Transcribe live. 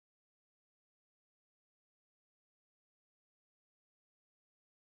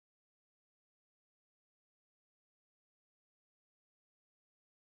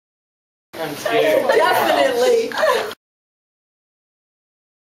I'm scared. Definitely.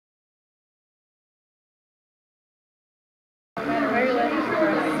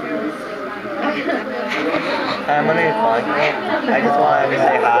 Hi, my name is Michael. I just wanted to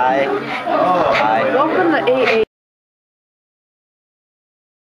say hi. Hi. Welcome to AA.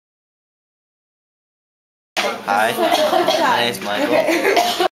 Hi, my name is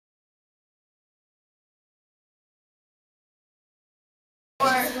Michael.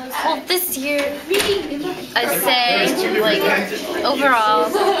 Well, this year, I'd say, like, overall,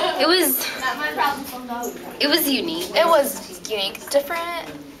 it was unique. It was unique. Different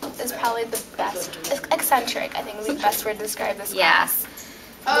is probably the best. Eccentric, I think, would be the best word to describe this class.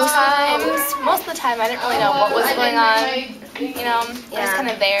 Most of the time, I didn't really know what was going on. You know, I was kind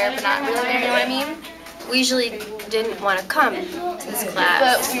of there, but not really there, you know what I mean? We usually didn't want to come to this class.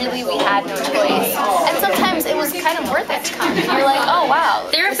 But really, we had no choice. And sometimes it was kind of worth it to come. You're like, oh, wow.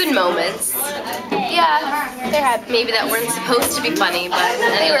 There have been moments. Yeah, there had been. Maybe that weren't supposed to be funny, but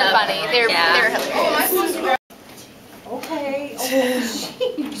they were funny. They were hilarious. Okay. Oh,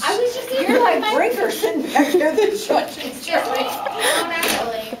 I was just you're like breaker sitting back there the judge.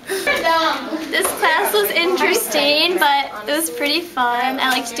 This class was interesting, but it was pretty fun. I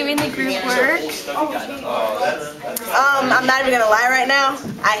liked doing the group work. I'm not even gonna lie right now.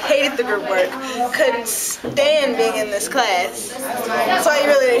 I hated the group work. Couldn't stand being in this class. That's why you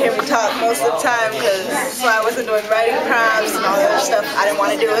really didn't hear me talk most of the time, because that's why I wasn't doing writing prompts and all the other stuff. I didn't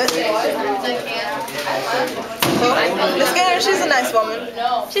want to do it. Well, Miss Ganter, she's a nice woman.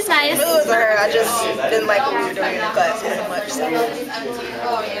 She's nice. If it wasn't her, I just didn't like what we were doing in the class very much. So.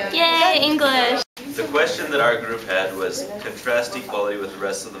 Yay, English. The question that our group had was, contrast equality with the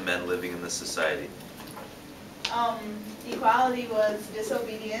rest of the men living in this society. Equality was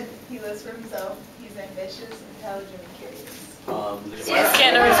disobedient. He lives for himself. He's ambitious, intelligent, and curious.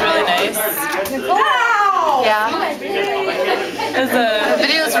 Ganter was really nice. Yeah. The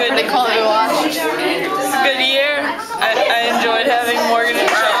videos were pretty cool to watch. It was a good year. I enjoyed having Morgan and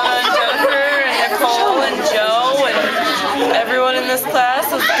Jennifer and Nicole and Joe and everyone in this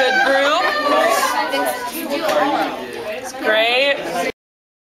class. It was a good group. It's great.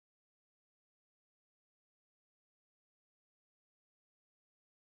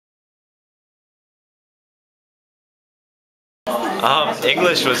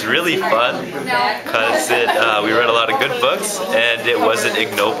 English was really fun because we read a lot of good books and it wasn't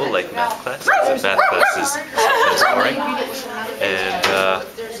ignoble like math class. Math class is sometimes boring, and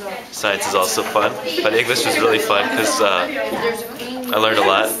science is also fun. But English was really fun because I learned a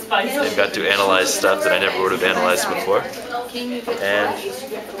lot and got to analyze stuff that I never would have analyzed before. And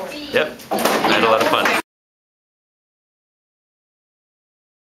yep, I had a lot of fun.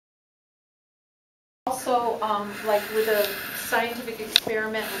 Also, like with a scientific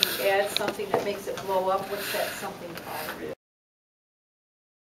experiment, when you add something that makes it blow up, what's that something called?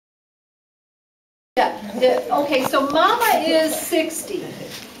 Yeah. Okay, so Mama is 60.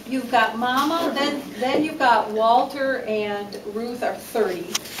 You've got Mama, then you've got Walter and Ruth are 30,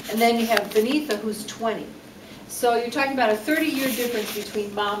 and then you have Benita who's 20. So you're talking about a 30-year difference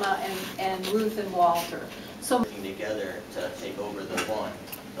between Mama and Ruth and Walter. So Working together to take over the one,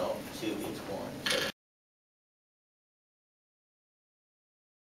 no, two each one.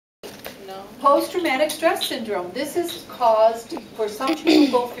 post-traumatic stress syndrome. This is caused, for some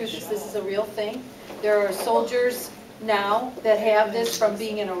people go through this, this is a real thing. There are soldiers now that have this from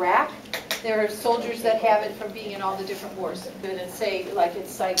being in Iraq. There are soldiers that have it from being in all the different wars. And say, like,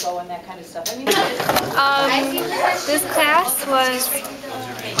 it's psycho and that kind of stuff. I mean, this class was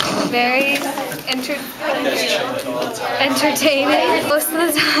very entertaining. Most of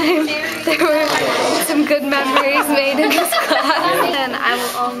the time, there were some good memories made in this class, and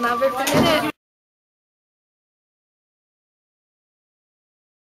I'll never forget it.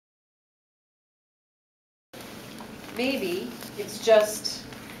 maybe it's just,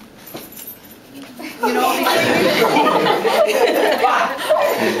 you know,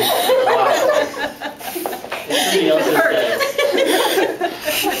 Somebody else says.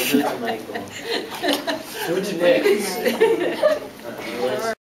 Do it to Michael. Do it to Nick.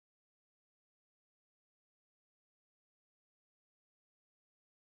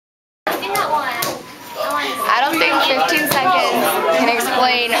 I don't think 15 seconds can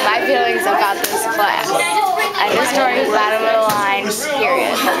explain my feelings about this class. I just wrote bottom of the line,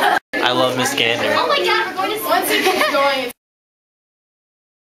 period. I love Miss Gantner. Oh my god, we're going to once it gets going.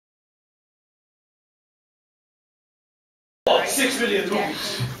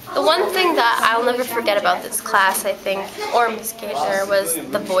 The one thing that I'll never forget about this class, I think, or Miss Gantner, was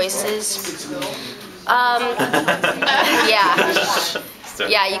the voices. Yeah. So.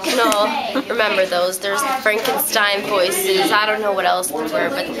 Yeah, you can all remember those. There's the Frankenstein voices. I don't know what else there were,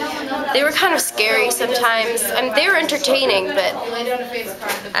 but they were kind of scary sometimes. I mean, they were entertaining, but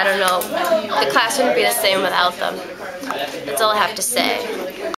I don't know. The class wouldn't be the same without them. That's all I have to say.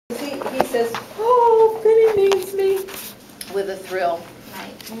 He says, "Oh, Finny needs me," with a thrill.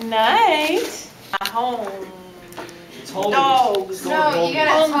 Night. Home. Dogs. No, you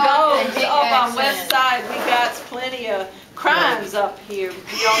gotta Home talk dogs. Up on West Side, we got plenty of crimes up here.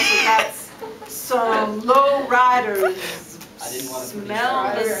 We also got some low riders.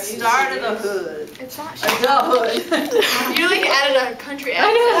 Smell the start of the hood. It's not The hood. You like added a country I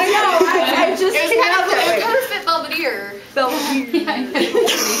accent. know. I just It was kind of fit Belvedere.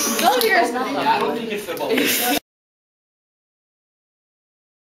 Belvedere is not Yeah, I don't think it fit Belvedere.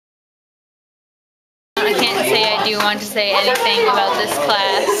 I can't say I do want to say anything about this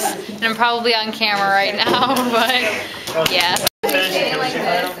class, and I'm probably on camera right now, but yeah. No,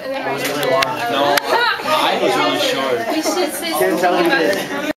 mine was really short. We should say something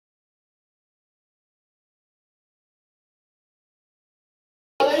about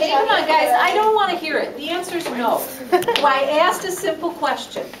Hey, come on, guys. I don't want to hear it. The answer is no. Well, I asked a simple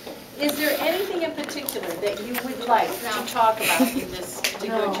question. Is there anything in particular that you would like to talk about in this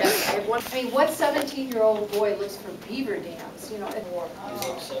particular chapter? I mean, what 17-year-old boy looks for beaver dams? You know.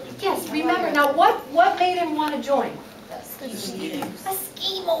 Yes. Remember now. What made him want to join? A ski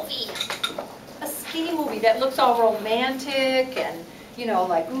movie. A ski movie that looks all romantic and, you know,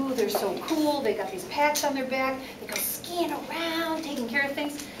 like, ooh, they're so cool. They got these packs on their back. They go skiing around, taking care of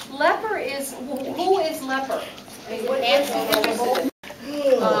things. Leper is, who is Leper? I mean, what is he?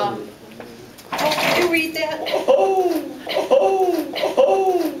 Can you read that?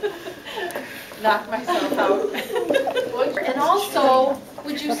 Knock myself out. And also,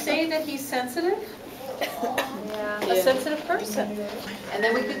 would you say that he's sensitive? Yeah. A sensitive person. And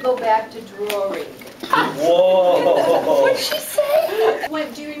then we could go back to Drury. Whoa! What did she say?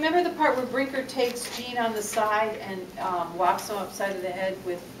 Do you remember the part where Brinker takes Gene on the side and whacks him upside of the head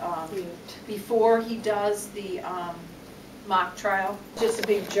with, before he does the mock trial? Just a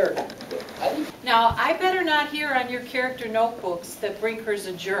big jerk. Now, I better not hear on your character notebooks that Brinker's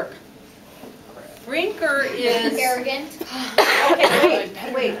a jerk. Brinker is... Arrogant. Okay,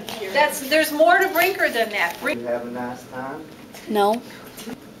 wait. There's more to Brinker than that. You have a nice time? No.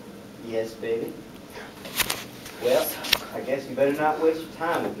 Yes, baby. Well, I guess you better not waste your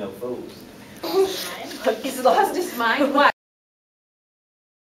time with no fools. He's lost his mind. What?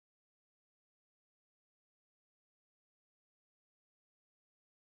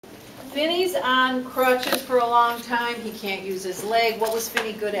 Finny's on crutches for a long time. He can't use his leg. What was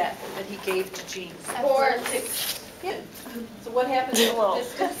Finny good at that he gave to Gene? Sports. Yeah. So what happens to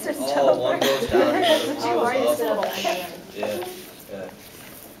this? Oh, one goes down, the other goes up. Yeah.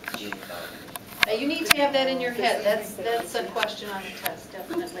 Now you need to have that in your head. That's a question on the test,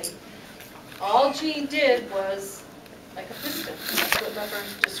 definitely. All Gene did was like a piston. That's what Leper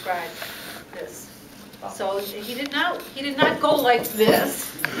described this. So he did not go like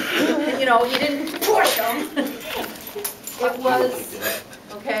this. You know, he didn't push him. It was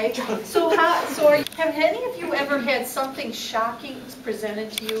okay. So have any of you ever had something shocking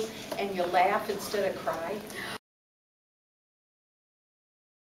presented to you and you laugh instead of cry?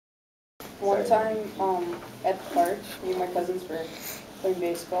 One time at the park, me and my cousins were playing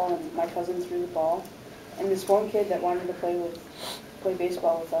baseball, and my cousin threw the ball, and this one kid that wanted to play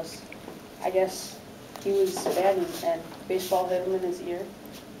baseball with us, I guess he was batting, and baseball hit him in his ear.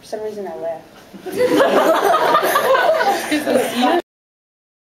 For some reason, I laughed. Good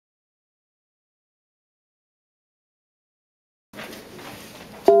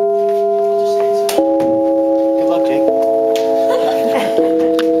luck, Jake.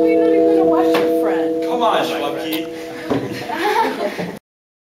 You're not even gonna watch your friend. Come on, Schwabke.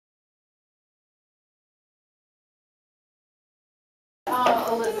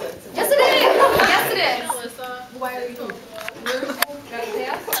 Alyssa. Yes, it is. Yes, it is. Alyssa, why are you? Got a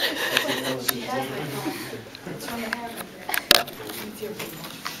pass? She has my phone. It's from the habit. It's your phone.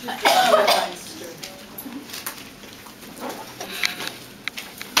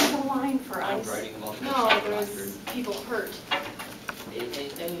 There's a line for I'm ice. writing about the No, there was people hurt.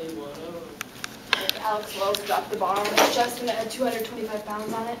 Alex Wells dropped the bar. Justin had 225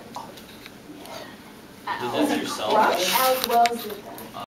 pounds on it. Did that yourself? Alex Wells did that.